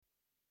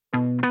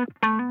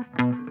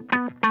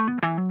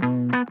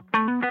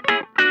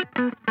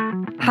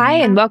Hi,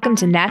 and welcome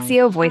to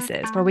NASCIO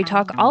Voices, where we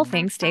talk all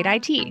things state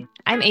IT.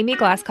 I'm Amy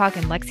Glasscock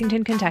in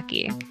Lexington,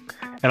 Kentucky.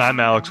 And I'm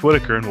Alex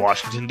Whitaker in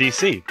Washington,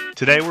 D.C.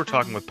 Today we're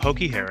talking with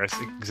Pokey Harris,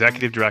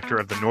 Executive Director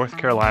of the North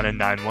Carolina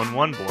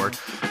 911 Board,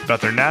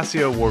 about their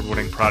NASCIO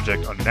award-winning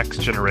project on Next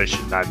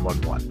Generation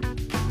 911.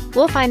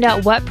 We'll find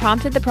out what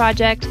prompted the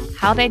project,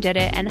 how they did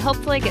it, and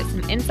hopefully get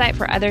some insight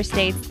for other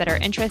states that are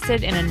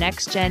interested in a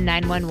next-gen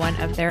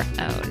 911 of their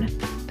own.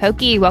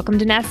 Pokey, welcome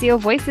to NASCIO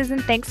Voices,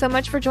 and thanks so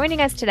much for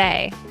joining us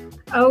today.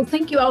 Oh,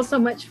 thank you all so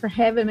much for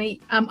having me.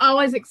 I'm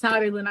always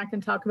excited when I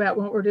can talk about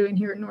what we're doing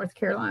here in North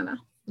Carolina.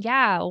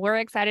 Yeah, we're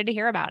excited to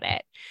hear about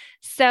it.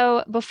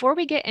 So before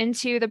we get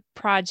into the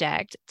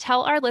project,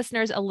 tell our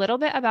listeners a little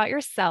bit about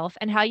yourself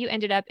and how you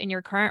ended up in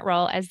your current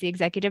role as the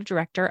Executive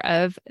Director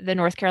of the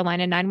North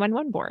Carolina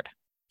 911 Board.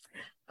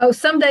 Oh,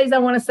 some days I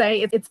want to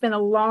say it's been a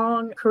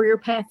long career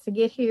path to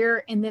get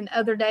here. And then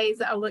other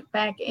days I look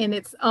back and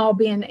it's all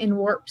been in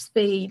warp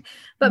speed.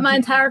 But my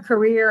entire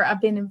career,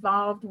 I've been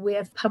involved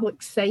with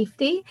public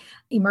safety,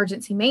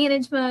 emergency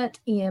management,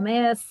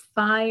 EMS,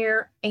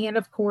 fire, and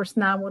of course,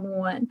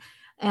 911.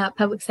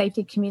 Public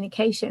safety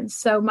communications.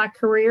 So my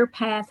career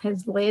path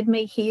has led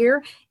me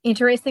here.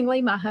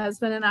 Interestingly, my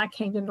husband and I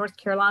came to North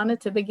Carolina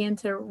to begin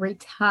to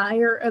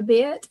retire a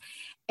bit.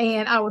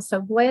 And I was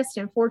so blessed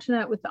and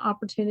fortunate with the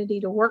opportunity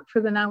to work for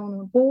the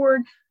 911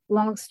 board.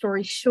 Long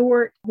story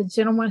short, the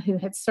gentleman who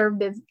had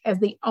served as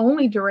the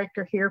only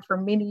director here for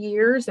many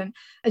years, and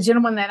a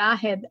gentleman that I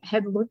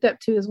had looked up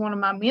to as one of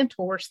my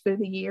mentors through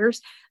the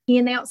years, he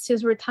announced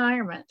his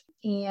retirement.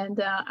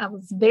 And I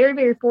was very,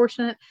 very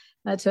fortunate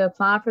to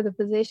apply for the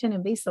position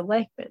and be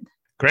selected.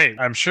 Great.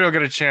 I'm sure you'll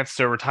get a chance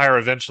to retire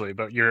eventually,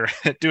 but you're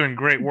doing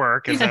great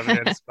work as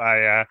evidenced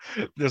by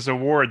this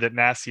award that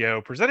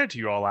NASCIO presented to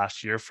you all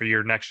last year for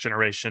your Next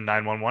Generation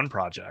 911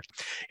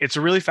 project. It's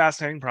a really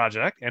fascinating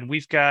project, and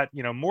we've got,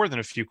 more than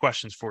a few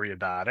questions for you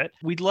about it.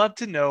 We'd love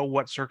to know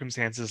what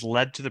circumstances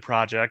led to the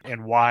project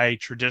and why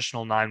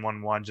traditional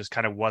 911 just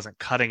kind of wasn't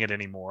cutting it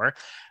anymore.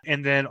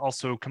 And then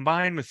also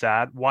combined with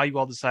that, why you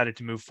all decided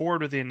to move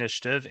forward with the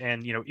initiative.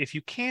 And, if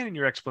you can, in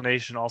your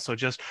explanation, also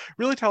just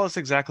really tell us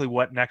exactly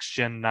what Next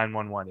Gen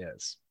 911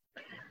 is.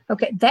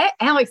 Okay,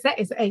 Alex, that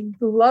is a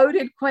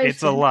loaded question.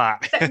 It's a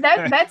lot.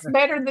 That's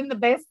better than the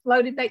best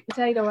loaded baked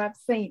potato I've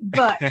seen.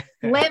 But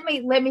let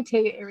me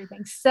tell you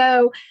everything.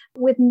 So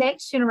with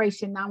Next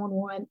Generation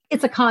 911,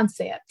 it's a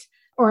concept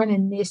or an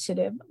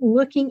initiative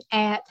looking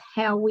at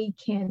how we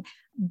can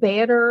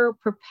better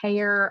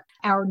prepare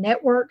our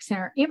networks and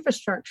our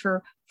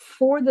infrastructure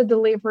for the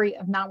delivery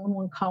of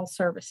 911 call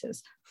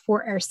services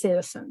for our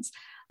citizens.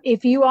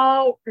 If you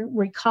all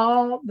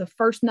recall, the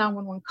first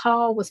 911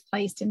 call was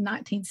placed in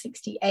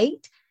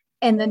 1968,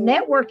 and the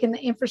network and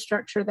the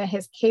infrastructure that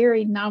has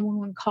carried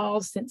 911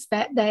 calls since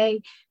that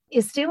day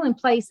is still in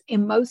place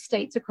in most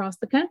states across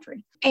the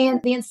country.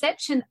 And the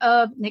inception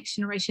of Next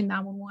Generation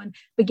 911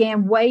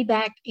 began way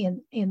back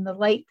in the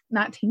late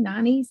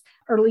 1990s,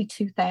 early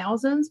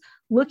 2000s,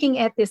 looking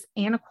at this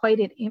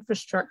antiquated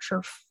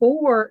infrastructure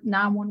for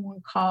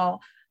 911 call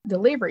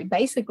delivery,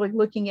 basically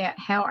looking at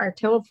how our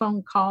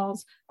telephone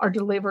calls are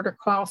delivered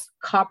across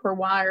copper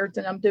wires,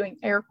 and I'm doing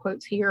air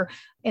quotes here,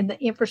 and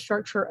the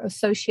infrastructure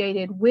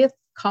associated with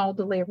call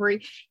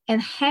delivery,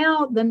 and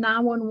how the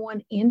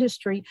 911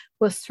 industry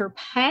was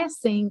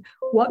surpassing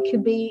what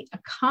could be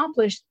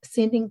accomplished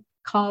sending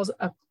calls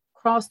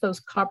across those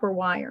copper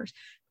wires.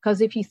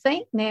 Because if you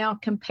think now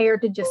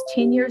compared to just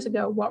 10 years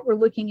ago, what we're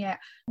looking at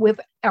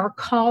with our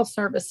call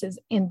services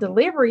and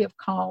delivery of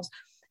calls,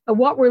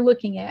 what we're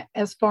looking at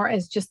as far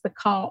as just the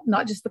call,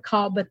 not just the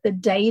call, but the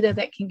data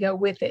that can go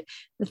with it,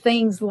 the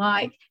things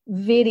like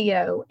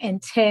video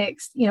and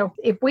text.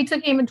 If we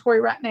took inventory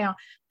right now,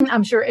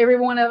 I'm sure every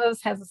one of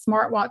us has a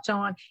smartwatch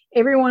on.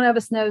 Every one of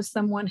us knows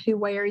someone who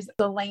wears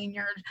a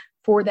lanyard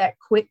for that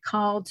quick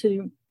call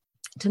to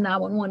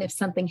 911 if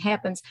something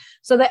happens.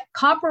 So that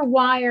copper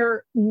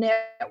wire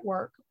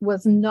network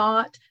was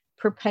not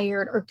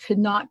prepared or could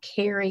not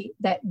carry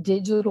that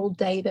digital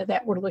data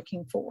that we're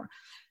looking for.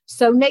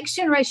 So Next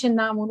Generation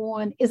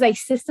 911 is a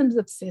systems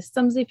of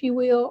systems, if you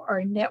will, or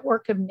a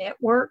network of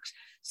networks,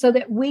 so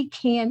that we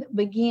can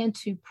begin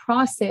to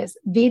process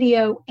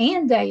video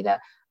and data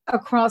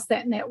across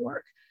that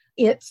network.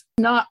 It's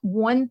not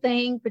one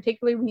thing,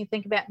 particularly when you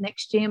think about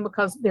Next Gen,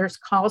 because there's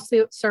call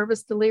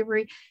service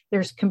delivery,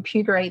 there's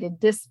computer-aided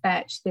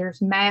dispatch,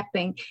 there's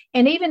mapping,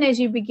 and even as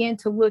you begin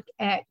to look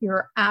at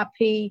your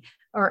IP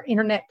or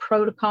internet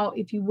protocol,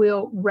 if you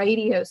will,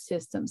 radio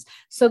systems.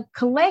 So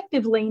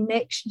collectively,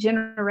 Next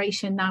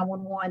Generation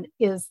 911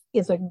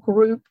 is a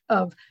group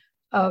of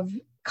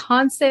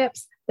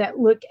concepts that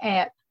look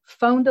at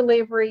phone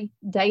delivery,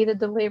 data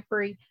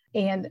delivery,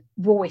 and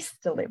voice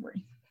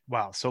delivery.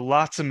 Wow. So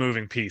lots of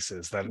moving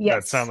pieces that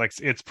Yes. sound like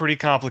it's pretty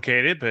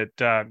complicated, but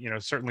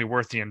certainly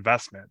worth the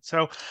investment.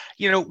 So,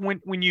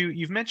 when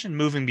you've mentioned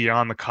moving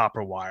beyond the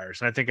copper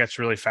wires, and I think that's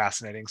really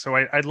fascinating. So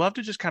I'd love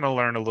to just kind of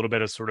learn a little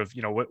bit of sort of,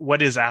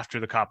 what is after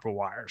the copper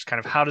wires, kind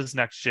of how does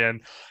Next Gen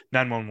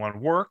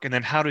 911 work? And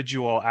then how did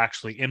you all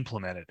actually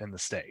implement it in the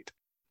state?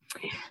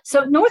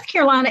 So North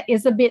Carolina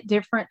is a bit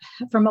different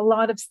from a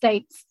lot of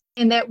states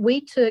in that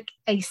we took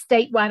a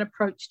statewide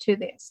approach to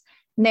this.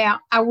 Now,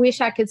 I wish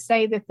I could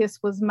say that this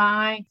was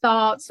my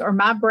thoughts or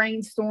my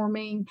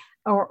brainstorming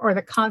or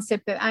the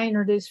concept that I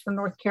introduced for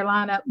North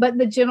Carolina. But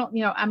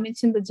I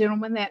mentioned the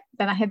gentleman that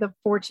I had the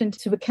fortune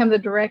to become the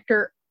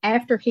director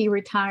after he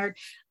retired.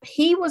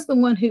 He was the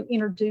one who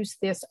introduced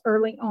this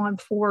early on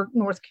for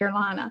North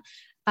Carolina,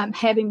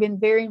 having been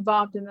very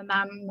involved in the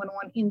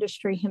 911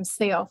 industry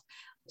himself.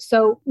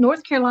 So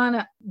North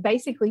Carolina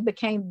basically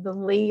became the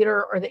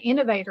leader or the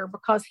innovator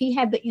because he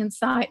had the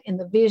insight and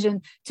the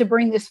vision to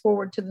bring this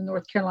forward to the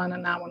North Carolina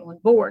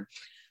 911 board.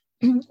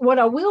 What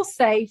I will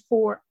say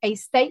for a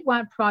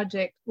statewide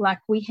project like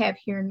we have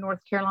here in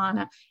North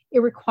Carolina, it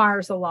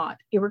requires a lot.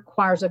 It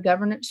requires a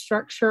governance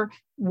structure.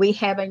 We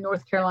have a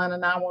North Carolina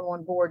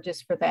 911 board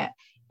just for that.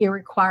 It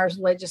requires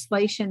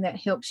legislation that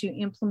helps you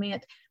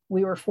implement.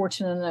 We were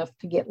fortunate enough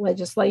to get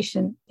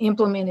legislation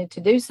implemented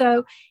to do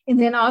so. And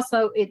then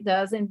also it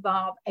does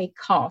involve a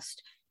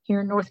cost.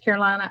 Here in North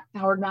Carolina,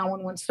 our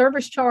 911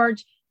 service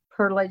charge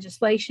per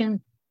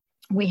legislation,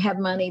 we have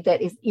money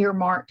that is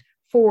earmarked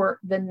for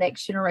the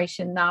Next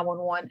Generation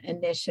 911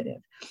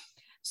 initiative.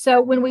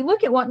 So when we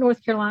look at what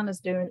North Carolina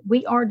is doing,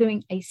 we are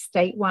doing a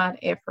statewide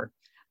effort.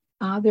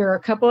 There are a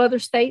couple other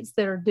states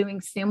that are doing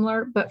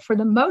similar, but for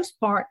the most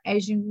part,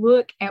 as you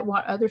look at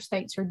what other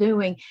states are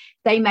doing,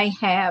 they may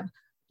have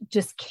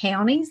just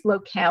counties,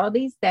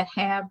 localities that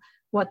have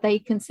what they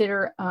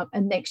consider a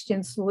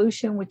next-gen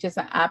solution, which is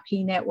an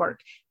IP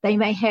network. They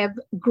may have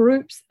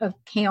groups of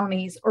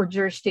counties or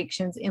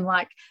jurisdictions in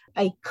like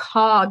a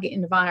COG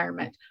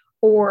environment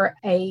or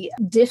a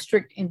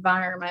district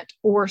environment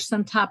or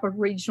some type of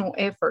regional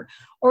effort.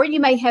 Or you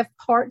may have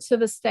parts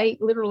of a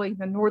state, literally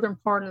the northern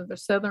part of the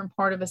southern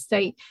part of a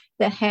state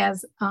that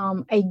has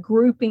a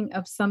grouping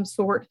of some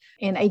sort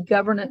and a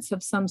governance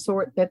of some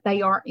sort that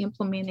they are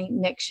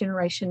implementing Next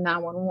Generation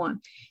 911.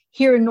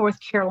 Here in North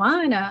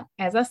Carolina,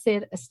 as I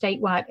said, a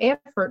statewide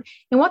effort.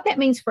 And what that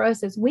means for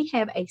us is we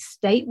have a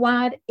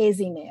statewide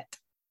ESINet,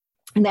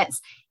 and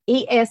that's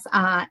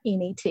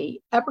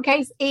ESINET,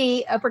 uppercase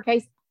E,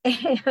 uppercase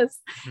S,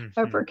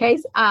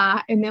 uppercase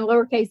I, and then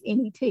lowercase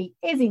net,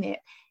 ESINet.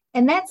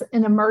 And that's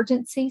an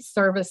emergency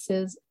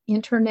services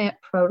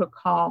internet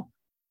protocol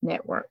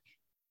network.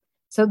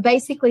 So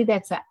basically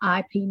that's an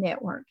IP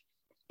network.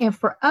 And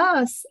for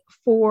us,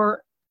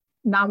 for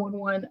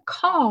 911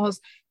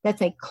 calls,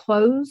 that's a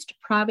closed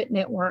private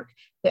network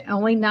that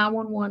only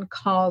 911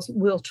 calls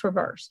will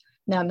traverse.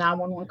 Now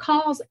 911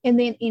 calls and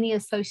then any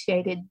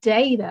associated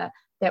data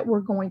that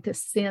we're going to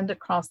send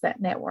across that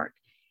network.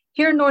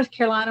 Here in North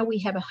Carolina, we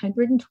have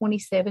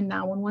 127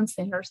 911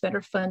 centers that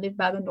are funded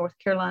by the North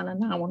Carolina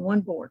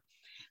 911 Board.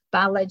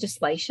 By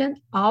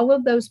legislation, all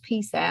of those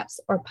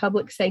PSAPs or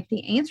public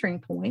safety answering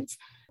points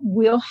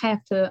will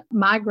have to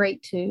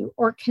migrate to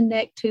or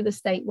connect to the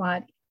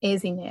statewide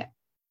ESINet.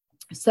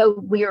 So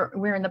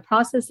we're in the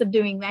process of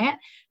doing that.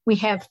 We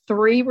have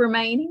 3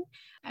 remaining.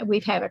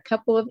 We've had a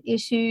couple of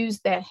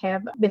issues that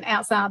have been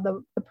outside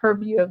the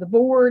purview of the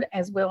board,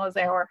 as well as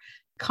our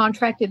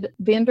contracted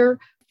vendor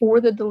for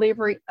the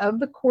delivery of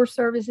the core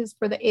services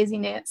for the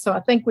ESINet. So I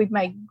think we've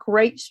made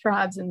great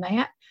strides in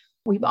that.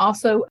 We've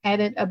also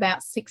added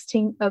about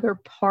 16 other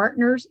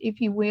partners,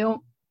 if you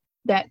will,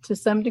 that to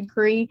some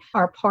degree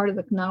are part of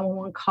the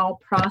 911 call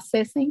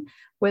processing,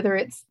 whether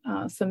it's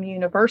some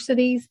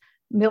universities,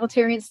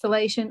 military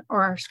installation,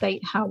 or our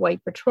state highway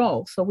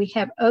patrol. So we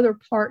have other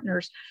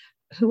partners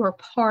who are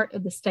part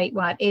of the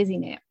statewide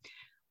ESINet.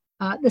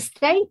 The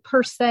state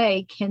per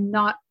se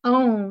cannot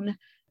own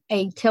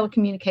a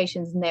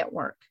telecommunications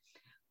network.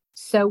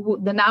 So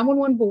the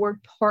 911 board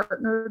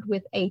partnered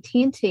with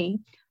AT&T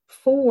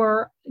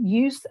for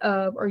use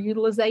of or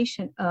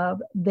utilization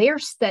of their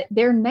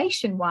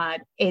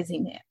nationwide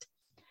ESINet.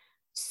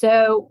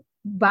 So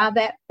by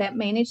that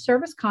managed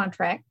service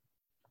contract,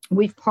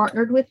 we've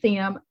partnered with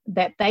them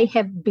that they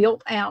have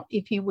built out,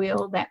 if you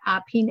will, that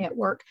IP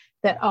network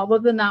that all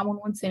of the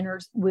 911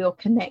 centers will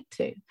connect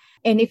to.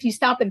 And if you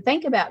stop and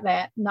think about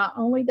that, not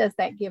only does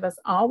that give us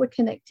all the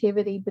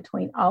connectivity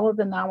between all of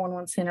the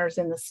 911 centers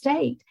in the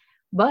state,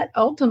 but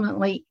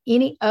ultimately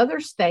any other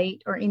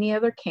state or any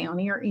other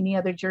county or any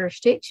other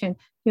jurisdiction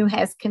who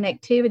has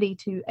connectivity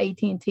to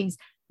AT&T's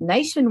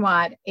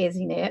nationwide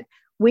ESINet,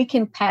 we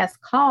can pass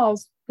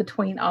calls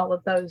between all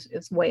of those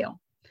as well.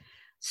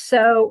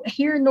 So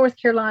here in North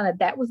Carolina,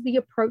 that was the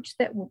approach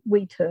that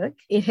we took.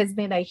 It has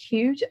been a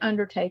huge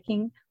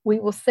undertaking. We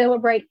will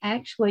celebrate,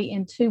 actually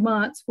in 2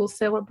 months, we'll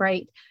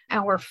celebrate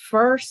our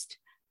first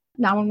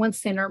 911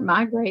 center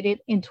migrated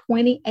in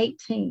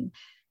 2018.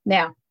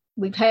 Now,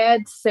 we've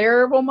had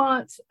several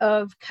months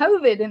of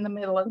COVID in the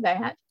middle of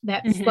that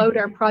slowed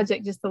our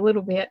project just a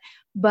little bit.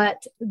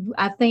 But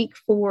I think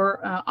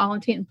for all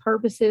intent and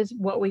purposes,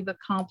 what we've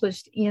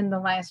accomplished in the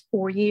last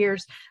 4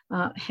 years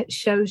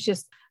shows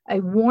just a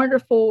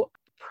wonderful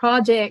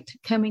project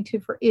coming to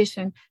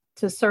fruition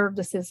to serve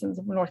the citizens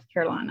of North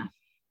Carolina.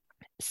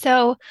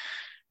 So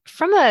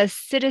from a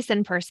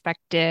citizen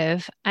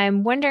perspective,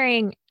 I'm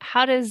wondering,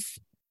 how does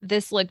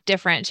this look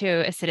different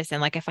to a citizen?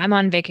 Like if I'm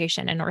on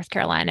vacation in North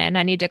Carolina and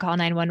I need to call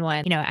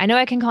 911, I know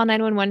I can call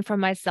 911 from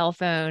my cell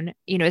phone.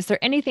 Is there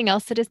anything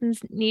else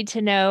citizens need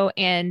to know?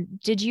 And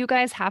did you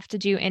guys have to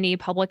do any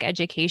public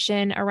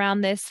education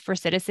around this for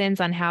citizens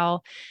on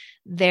how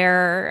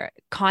their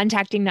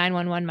contacting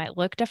 911 might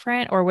look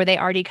different? Or were they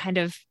already kind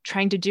of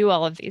trying to do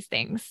all of these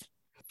things?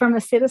 From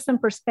a citizen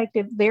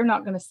perspective, they're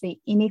not going to see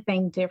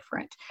anything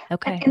different.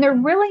 Okay. And they're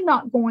really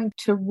not going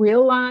to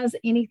realize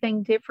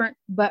anything different,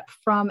 but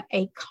from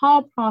a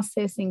call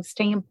processing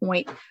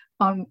standpoint,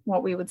 on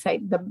what we would say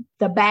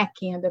the back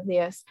end of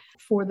this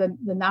for the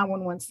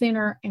 911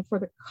 center and for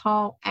the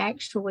call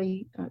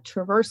actually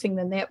traversing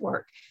the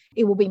network,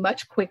 it will be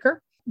much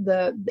quicker.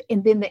 And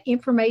then the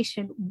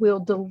information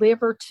will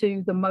deliver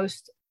to the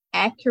most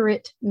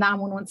accurate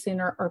 911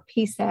 center or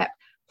PSAP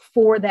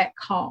for that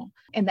call.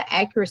 And the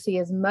accuracy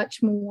is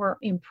much more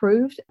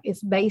improved.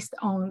 It's based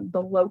on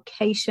the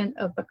location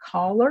of the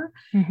caller.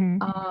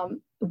 Mm-hmm.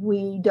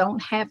 We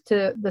don't have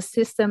to, the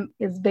system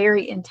is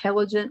very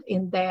intelligent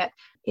in that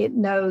it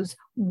knows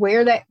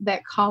where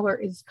that caller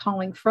is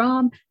calling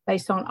from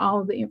based on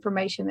all of the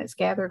information that's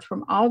gathered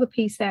from all the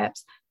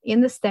PSAPs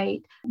in the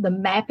state. The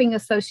mapping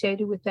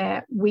associated with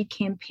that, we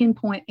can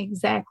pinpoint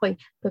exactly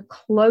the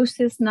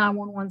closest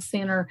 911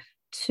 center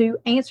to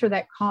answer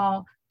that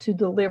call to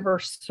deliver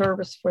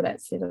service for that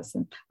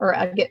citizen, or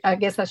I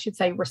guess I should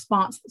say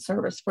response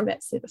service for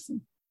that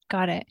citizen.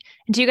 Got it.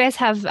 Do you guys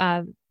have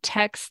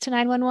text to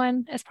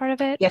 911 as part of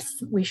it?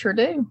 Yes, we sure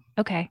do.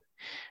 Okay.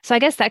 So I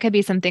guess that could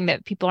be something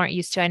that people aren't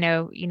used to. I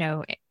know,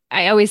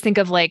 I always think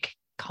of like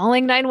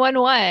calling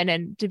 911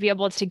 and to be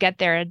able to get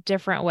there a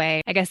different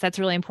way. I guess that's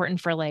really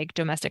important for like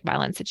domestic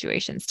violence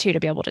situations too,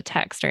 to be able to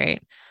text,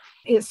 right?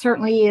 It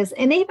certainly is.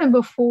 And even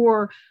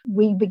before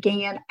we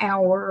began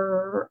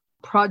our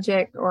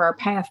project or our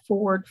path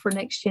forward for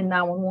Next Gen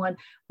 911,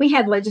 we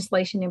had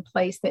legislation in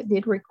place that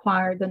did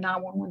require the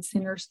 911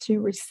 centers to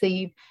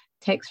receive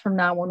text from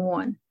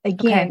 911.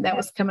 Again, that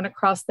was coming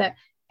across that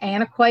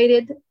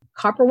antiquated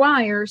copper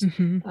wires.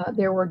 Mm-hmm.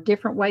 There were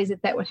different ways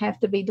that would have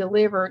to be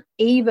delivered,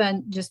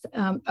 even just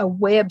a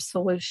web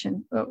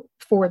solution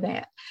for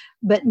that.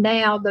 But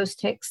now those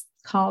text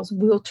calls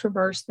will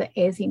traverse the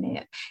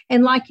EZNet.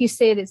 And like you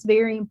said, it's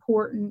very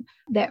important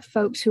that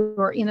folks who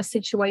are in a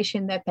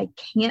situation that they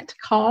can't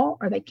call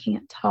or they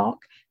can't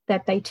talk,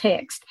 that they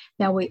text.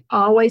 Now, we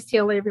always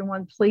tell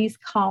everyone, please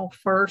call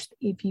first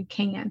if you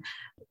can.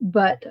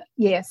 But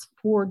yes,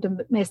 for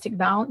domestic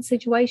violence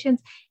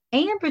situations,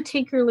 and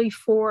particularly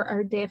for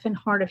our deaf and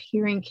hard of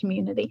hearing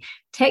community,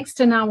 text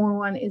to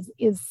 911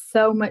 is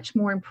so much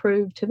more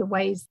improved to the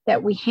ways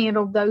that we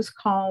handled those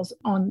calls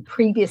on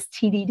previous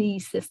TDD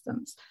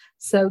systems.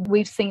 So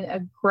we've seen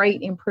a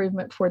great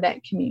improvement for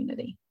that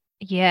community.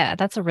 Yeah,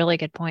 that's a really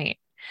good point.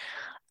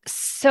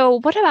 So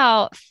what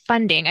about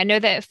funding? I know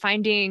that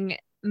finding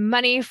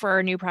money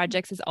for new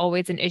projects is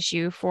always an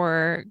issue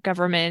for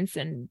governments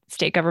and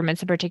state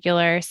governments in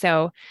particular.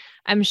 So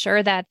I'm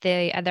sure that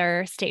the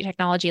other state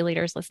technology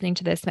leaders listening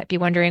to this might be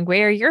wondering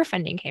where your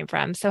funding came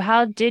from. So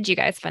how did you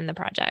guys fund the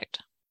project?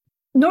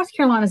 North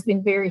Carolina has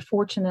been very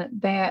fortunate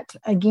that,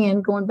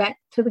 again, going back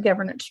to the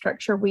governance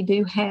structure, we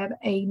do have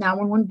a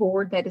 911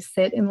 board that is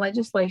set in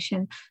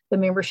legislation. The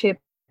membership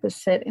is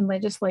set in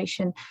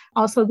legislation.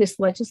 Also, this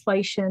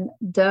legislation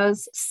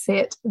does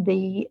set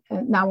the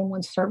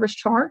 911 service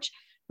charge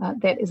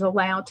that is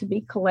allowed to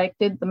be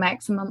collected, the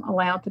maximum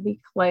allowed to be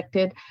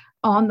collected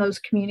on those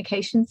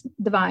communications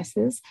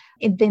devices.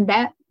 And then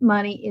that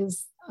money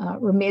is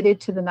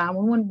remitted to the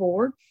 911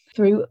 board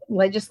through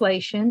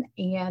legislation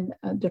and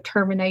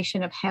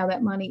determination of how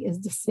that money is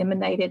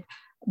disseminated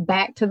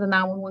back to the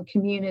 911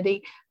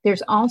 community.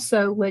 There's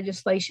also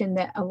legislation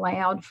that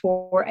allowed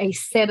for a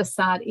set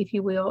aside, if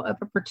you will, of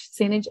a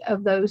percentage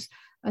of those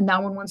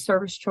 911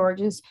 service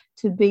charges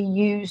to be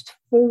used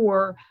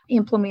for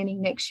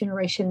implementing Next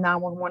Generation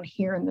 911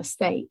 here in the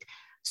state.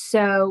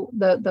 So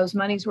those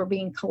monies were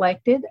being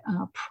collected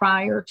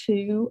prior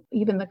to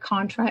even the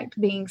contract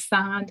being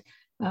signed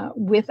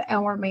with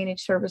our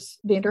managed service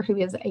vendor, who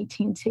is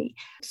AT&T.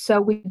 So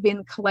we've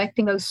been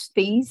collecting those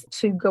fees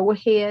to go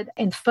ahead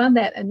and fund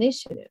that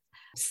initiative.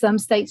 Some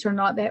states are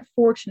not that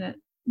fortunate.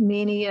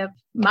 Many of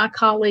my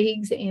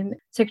colleagues and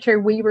Secretary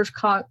Weaver's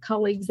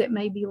colleagues that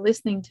may be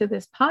listening to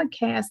this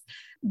podcast,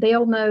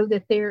 they'll know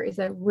that there is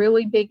a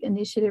really big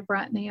initiative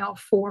right now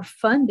for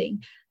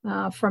funding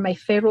from a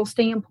federal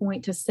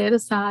standpoint to set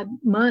aside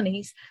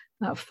monies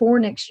for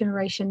Next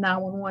Generation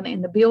 911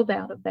 and the build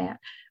out of that.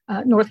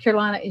 North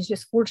Carolina is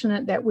just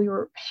fortunate that we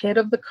were ahead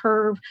of the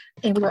curve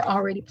and we were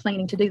already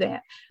planning to do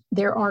that.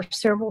 There are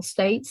several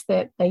states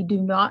that they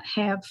do not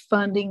have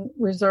funding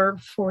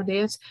reserved for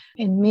this.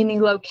 In many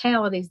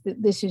localities,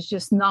 this is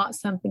just not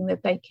something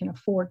that they can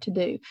afford to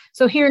do.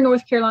 So here in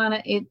North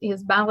Carolina, it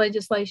is by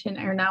legislation,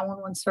 our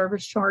 911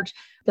 service charge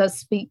does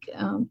speak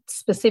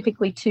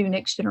specifically to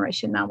Next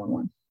Generation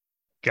 911.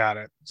 Got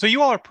it. So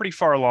you all are pretty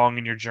far along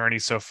in your journey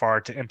so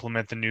far to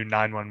implement the new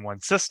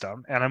 911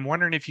 system. And I'm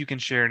wondering if you can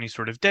share any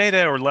sort of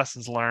data or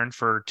lessons learned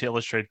to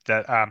illustrate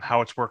that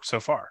how it's worked so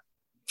far.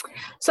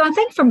 So I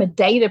think from a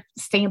data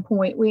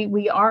standpoint,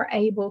 we are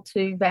able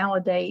to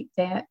validate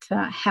that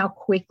how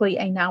quickly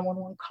a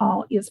 911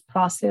 call is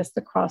processed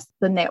across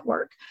the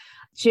network.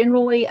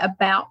 Generally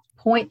about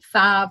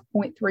 0.5,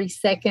 0.3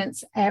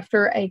 seconds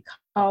after a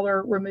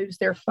caller removes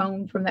their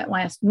phone from that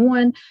last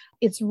one,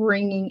 it's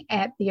ringing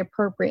at the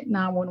appropriate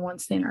 911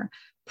 center.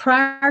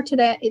 Prior to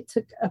that, it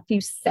took a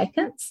few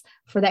seconds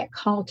for that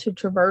call to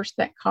traverse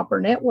that copper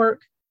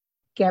network,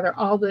 gather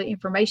all the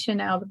information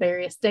out of the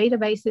various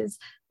databases,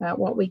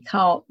 what we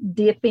call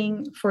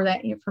dipping for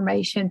that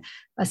information,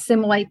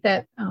 assimilate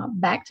that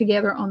back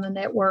together on the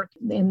network,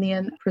 and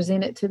then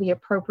present it to the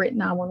appropriate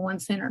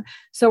 911 center.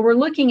 So we're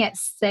looking at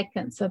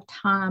seconds of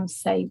time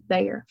saved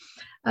there.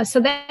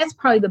 So that's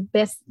probably the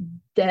best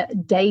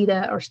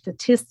data or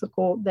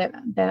statistical that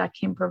I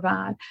can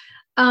provide.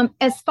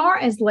 As far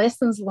as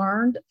lessons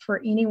learned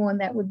for anyone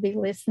that would be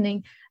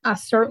listening, I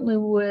certainly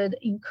would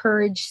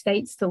encourage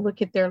states to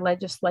look at their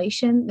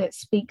legislation that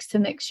speaks to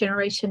Next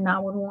Generation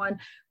 911.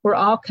 We're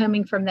all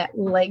coming from that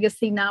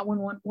legacy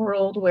 911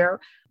 world where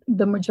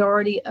the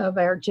majority of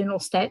our general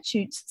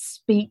statutes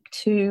speak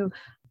to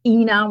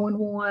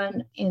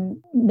E911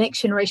 and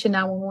Next Generation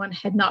 911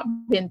 had not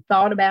been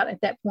thought about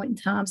at that point in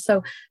time.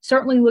 So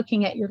certainly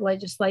looking at your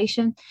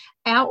legislation,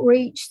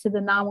 outreach to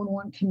the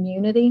 911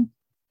 community,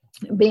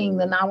 being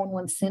the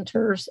 911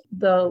 centers,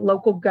 the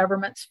local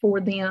governments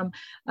for them.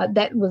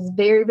 That was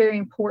very, very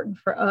important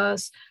for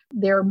us.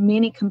 There are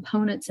many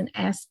components and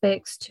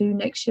aspects to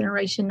Next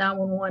Generation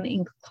 911,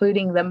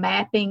 including the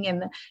mapping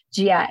and the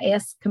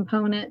GIS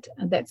component.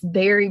 That's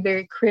very,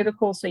 very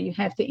critical. So you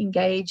have to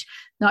engage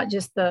not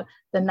just the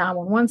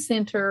 911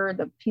 center,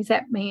 the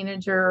PSAP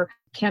manager,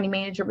 county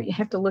manager, but you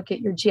have to look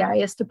at your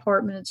GIS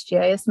departments,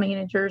 GIS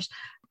managers,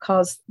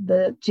 because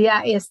the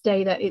GIS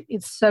data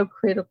is so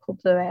critical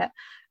to that.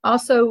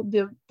 Also,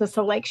 the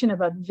selection of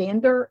a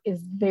vendor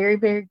is very,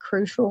 very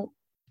crucial.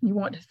 You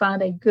want to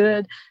find a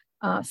good,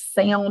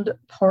 sound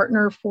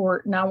partner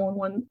for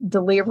 911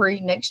 delivery,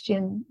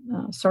 next-gen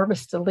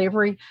service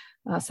delivery,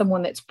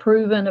 someone that's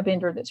proven, a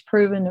vendor that's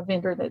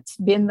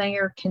been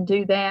there, can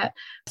do that.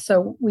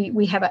 So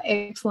we have an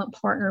excellent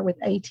partner with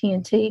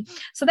AT&T.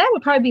 So that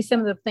would probably be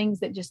some of the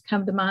things that just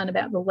come to mind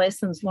about the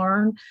lessons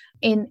learned,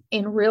 and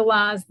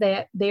realize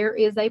that there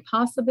is a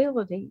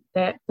possibility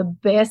that the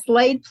best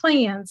laid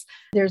plans,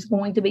 there's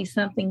going to be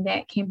something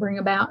that can bring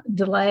about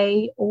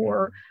delay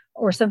or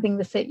something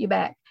to set you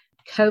back.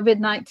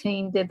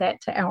 COVID-19 did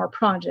that to our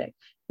project.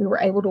 We were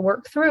able to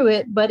work through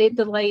it, but it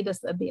delayed us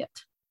a bit.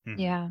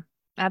 Yeah.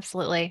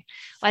 Absolutely.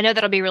 Well, I know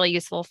that'll be really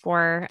useful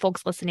for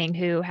folks listening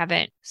who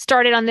haven't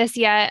started on this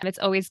yet. It's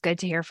always good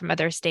to hear from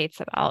other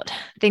states about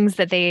things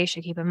that they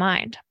should keep in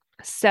mind.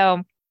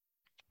 So,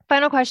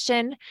 final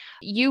question.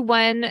 You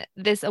won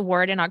this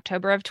award in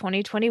October of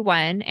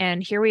 2021,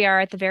 and here we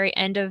are at the very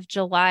end of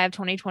July of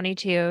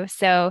 2022.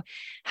 So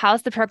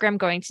how's the program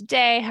going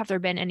today? Have there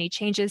been any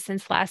changes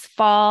since last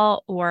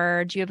fall,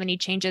 or do you have any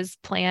changes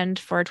planned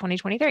for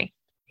 2023?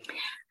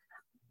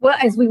 Well,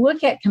 as we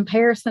look at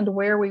comparison to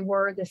where we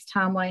were this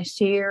time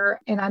last year,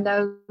 and I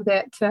know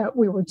that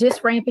we were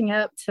just ramping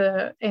up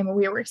and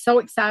we were so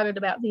excited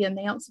about the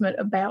announcement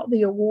about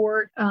the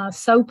award,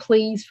 so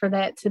pleased for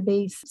that to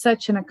be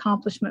such an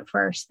accomplishment for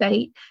our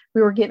state.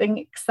 We were getting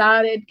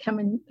excited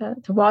coming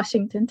to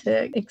Washington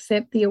to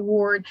accept the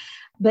award.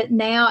 But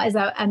now, as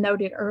I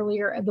noted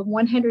earlier, the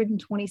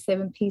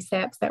 127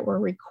 PSAPs that were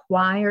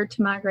required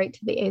to migrate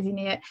to the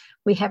EZNet,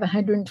 we have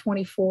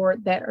 124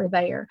 that are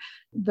there.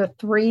 The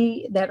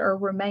 3 that are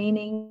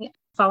remaining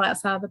fall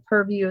outside the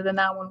purview of the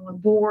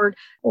 911 board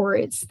or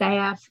its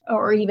staff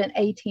or even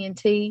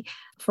AT&T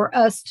for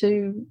us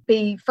to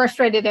be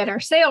frustrated at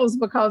ourselves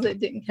because it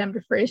didn't come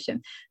to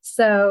fruition.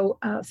 So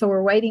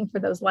we're waiting for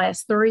those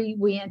last 3.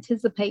 We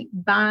anticipate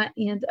by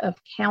end of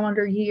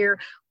calendar year,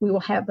 we will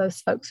have those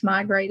folks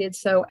migrated.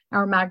 So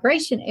our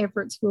migration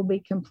efforts will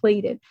be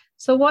completed.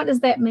 So what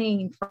does that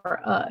mean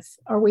for us?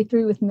 Are we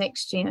through with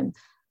Next Gen?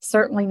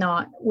 Certainly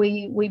not.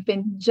 We've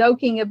been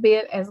joking a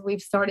bit as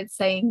we've started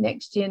saying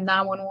Next Gen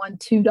 911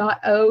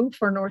 2.0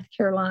 for North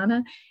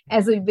Carolina,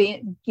 as we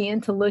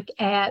begin to look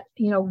at,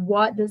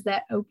 what does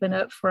that open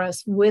up for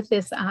us with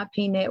this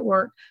IP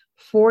network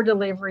for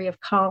delivery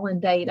of call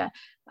and data,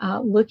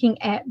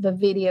 looking at the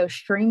video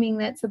streaming,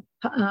 that's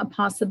a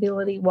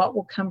possibility, what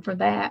will come for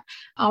that.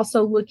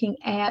 Also looking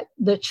at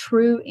the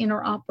true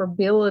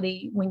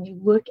interoperability when you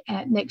look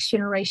at Next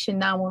Generation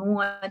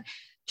 911.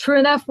 True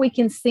enough, we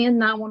can send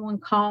 911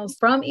 calls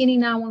from any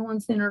 911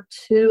 center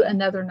to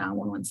another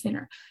 911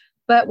 center.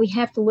 but we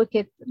have to look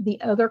at the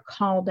other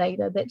call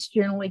data that's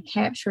generally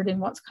captured in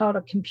what's called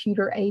a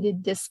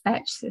computer-aided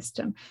dispatch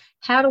system.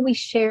 How do we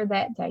share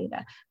that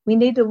data? We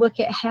need to look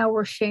at how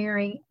we're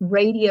sharing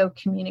radio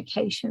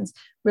communications,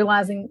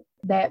 realizing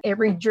that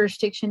every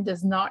jurisdiction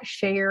does not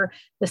share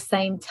the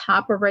same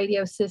type of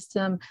radio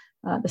system,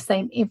 the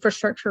same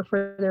infrastructure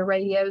for their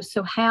radios.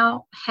 So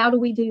how do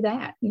we do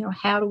that?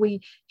 How do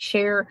we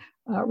share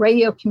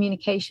radio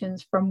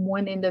communications from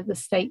one end of the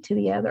state to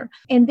the other?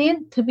 And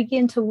then to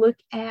begin to look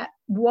at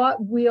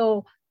what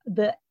will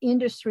the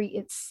industry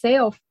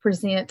itself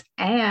present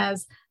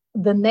as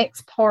the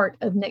next part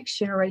of Next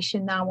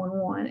Generation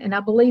 911. And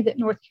I believe that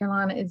North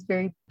Carolina is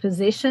very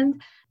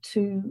positioned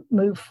to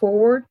move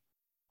forward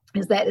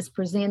as that is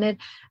presented.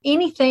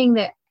 Anything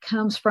that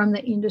comes from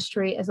the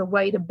industry as a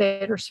way to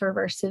better serve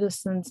our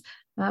citizens,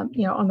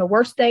 on the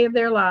worst day of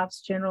their lives,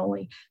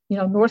 generally,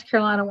 North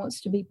Carolina wants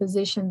to be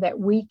positioned that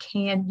we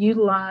can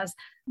utilize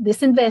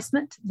this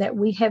investment that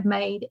we have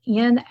made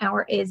in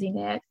our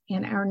EZNet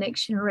and our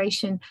next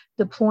generation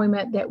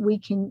deployment, that we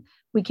can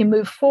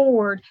move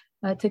forward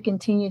to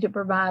continue to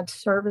provide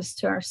service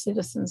to our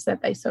citizens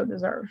that they so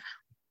deserve.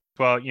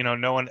 Well,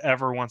 no one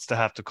ever wants to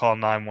have to call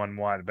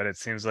 911, but it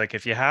seems like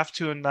if you have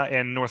to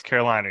in North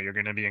Carolina, you're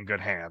going to be in good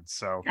hands.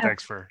 So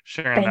thanks for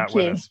sharing that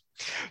with us.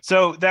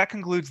 So that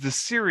concludes the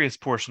serious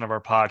portion of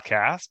our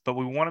podcast, but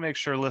we want to make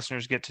sure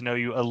listeners get to know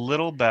you a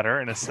little better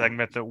in a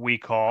segment that we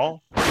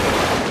call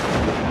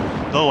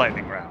the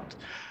lightning round.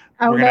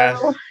 We're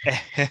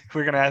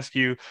going to ask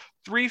you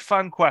 3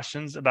 fun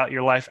questions about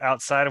your life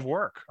outside of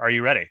work. Are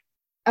you ready?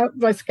 Oh,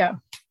 let's go.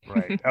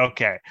 Right.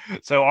 Okay.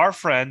 So our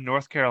friend,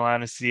 North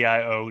Carolina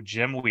CIO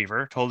Jim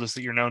Weaver, told us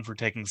that you're known for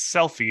taking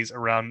selfies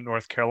around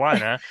North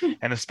Carolina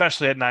and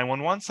especially at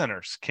 911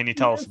 centers. Can you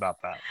tell us about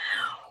that?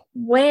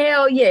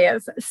 Well,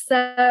 yes.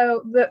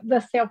 So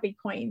the selfie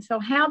queen. So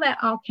how that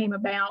all came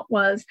about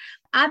was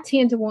I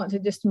tend to want to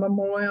just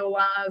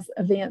memorialize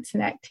events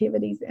and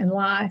activities in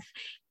life.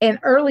 And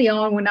early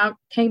on, when I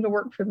came to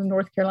work for the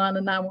North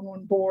Carolina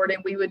 911 board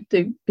and we would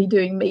be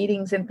doing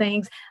meetings and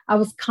things, I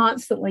was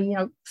constantly,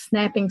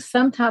 snapping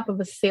some type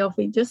of a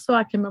selfie just so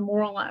I can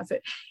memorialize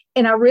it.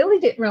 And I really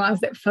didn't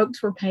realize that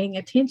folks were paying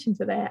attention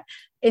to that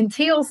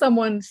until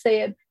someone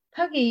said,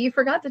 "Puggy, you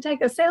forgot to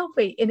take a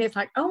selfie." And it's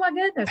like, oh my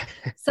goodness.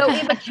 So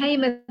it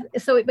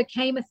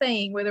became a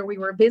thing, whether we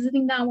were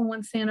visiting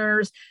 911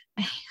 centers,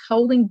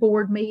 holding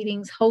board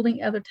meetings,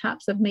 holding other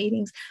types of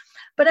meetings.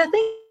 But I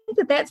think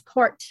that that's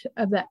part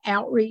of the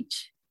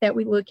outreach that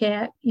we look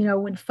at,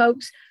 when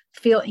folks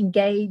feel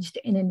engaged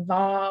and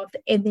involved,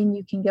 and then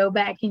you can go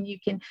back and you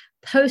can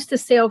post a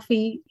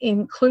selfie,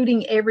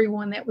 including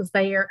everyone that was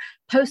there,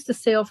 post a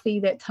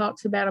selfie that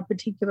talks about a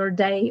particular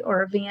day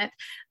or event.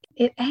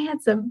 It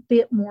adds a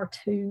bit more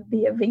to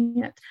the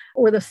event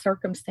or the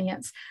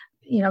circumstance.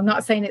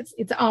 Not saying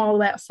it's all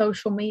about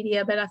social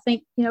media, but I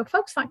think,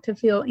 folks like to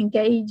feel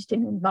engaged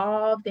and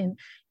involved,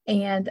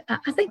 and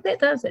I think that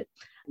does it.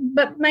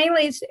 But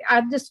mainly,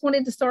 I just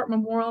wanted to start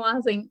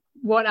memorializing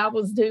what I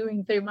was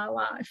doing through my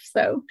life.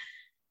 So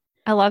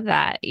I love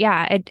that.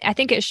 Yeah. I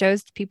think it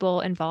shows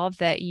people involved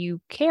that you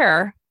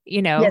care,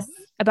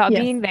 about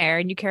being there,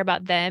 and you care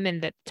about them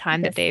and the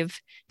time that they've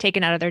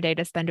taken out of their day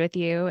to spend with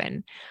you.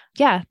 And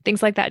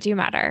things like that do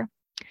matter.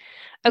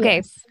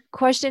 Okay.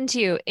 Question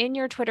 2, in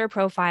your Twitter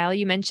profile,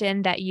 you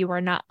mentioned that you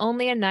are not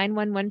only a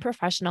 911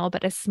 professional,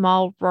 but a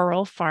small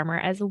rural farmer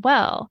as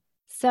well.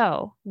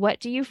 So what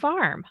do you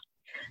farm?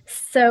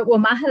 So,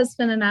 my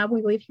husband and I,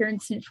 we live here in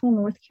central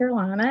North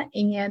Carolina.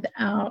 And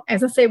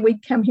as I said,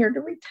 we'd come here to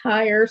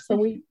retire. So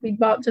we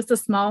bought just a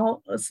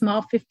small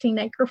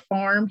 15-acre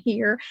farm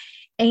here.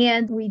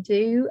 And we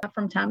do,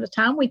 from time to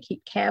time, we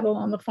keep cattle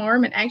on the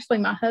farm. And actually,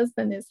 my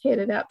husband is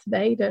headed out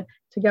today to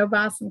go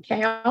buy some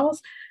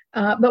cows.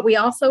 But we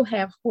also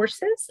have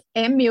horses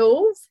and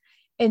mules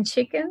and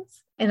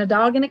chickens and a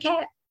dog and a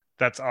cat.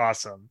 That's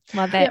awesome.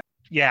 Love it.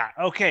 Yeah.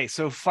 Okay.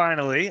 So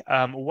finally,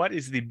 what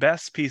is the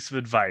best piece of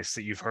advice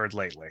that you've heard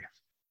lately?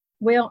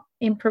 Well,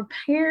 in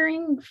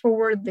preparing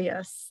for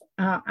this,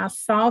 I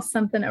saw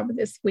something over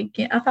this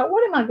weekend. I thought,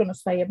 what am I going to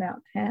say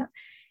about that?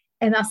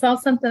 And I saw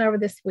something over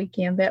this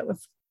weekend that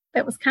was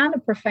kind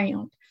of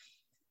profound.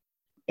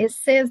 It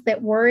says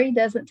that worry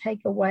doesn't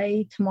take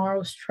away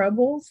tomorrow's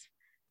troubles,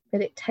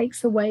 but it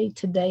takes away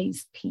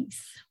today's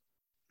peace.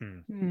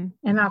 And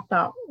I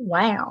thought,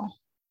 wow.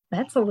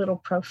 That's a little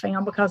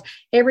profound, because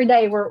every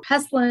day we're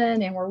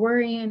hustling and we're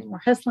worrying and we're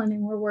hustling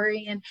and we're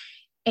worrying.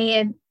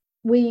 And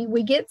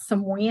we get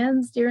some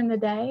wins during the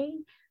day.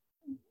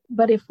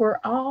 But if we're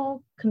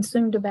all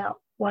consumed about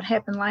what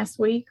happened last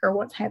week or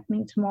what's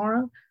happening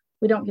tomorrow,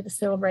 we don't get to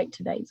celebrate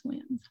today's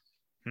wins.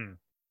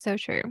 So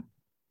true.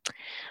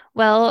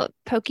 Well,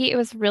 Pokey, it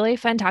was really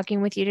fun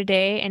talking with you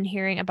today and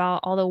hearing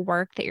about all the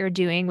work that you're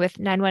doing with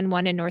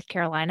 911 in North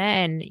Carolina.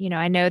 And,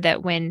 I know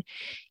that when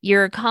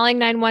you're calling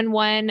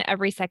 911,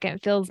 every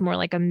second feels more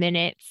like a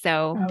minute.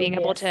 So being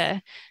able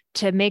to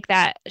make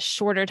that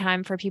shorter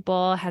time for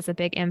people has a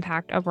big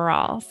impact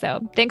overall. So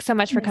thanks so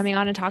much for coming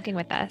on and talking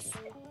with us.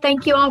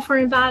 thank you all for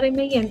inviting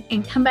me,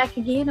 and come back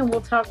again, and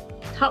we'll talk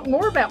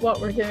more about what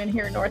we're doing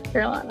here in North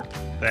Carolina.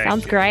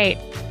 Sounds great.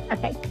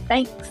 Okay,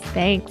 thanks.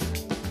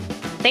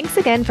 Thanks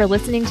again for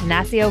listening to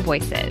NASCIO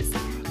Voices.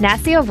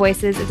 NASCIO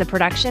Voices is a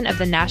production of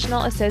the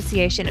National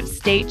Association of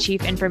State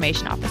Chief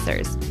Information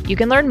Officers. You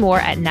can learn more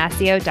at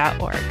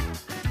nascio.org.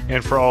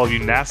 And for all of you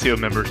NASCIO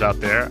members out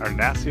there, our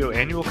NASCIO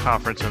annual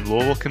conference in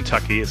Louisville,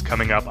 Kentucky is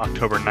coming up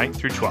October 9th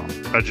through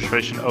 12th.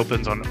 Registration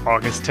opens on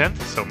August 10th,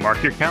 so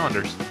mark your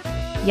calendars.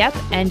 Yep,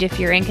 and if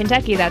you're in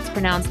Kentucky, that's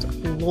pronounced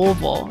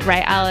Louisville,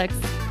 right, Alex?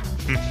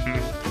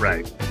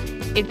 Right.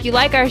 If you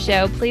like our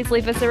show, please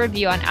leave us a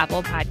review on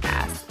Apple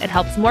Podcasts. It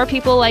helps more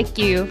people like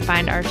you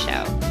find our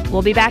show.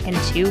 We'll be back in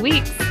 2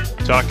 weeks.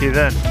 Talk to you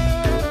then.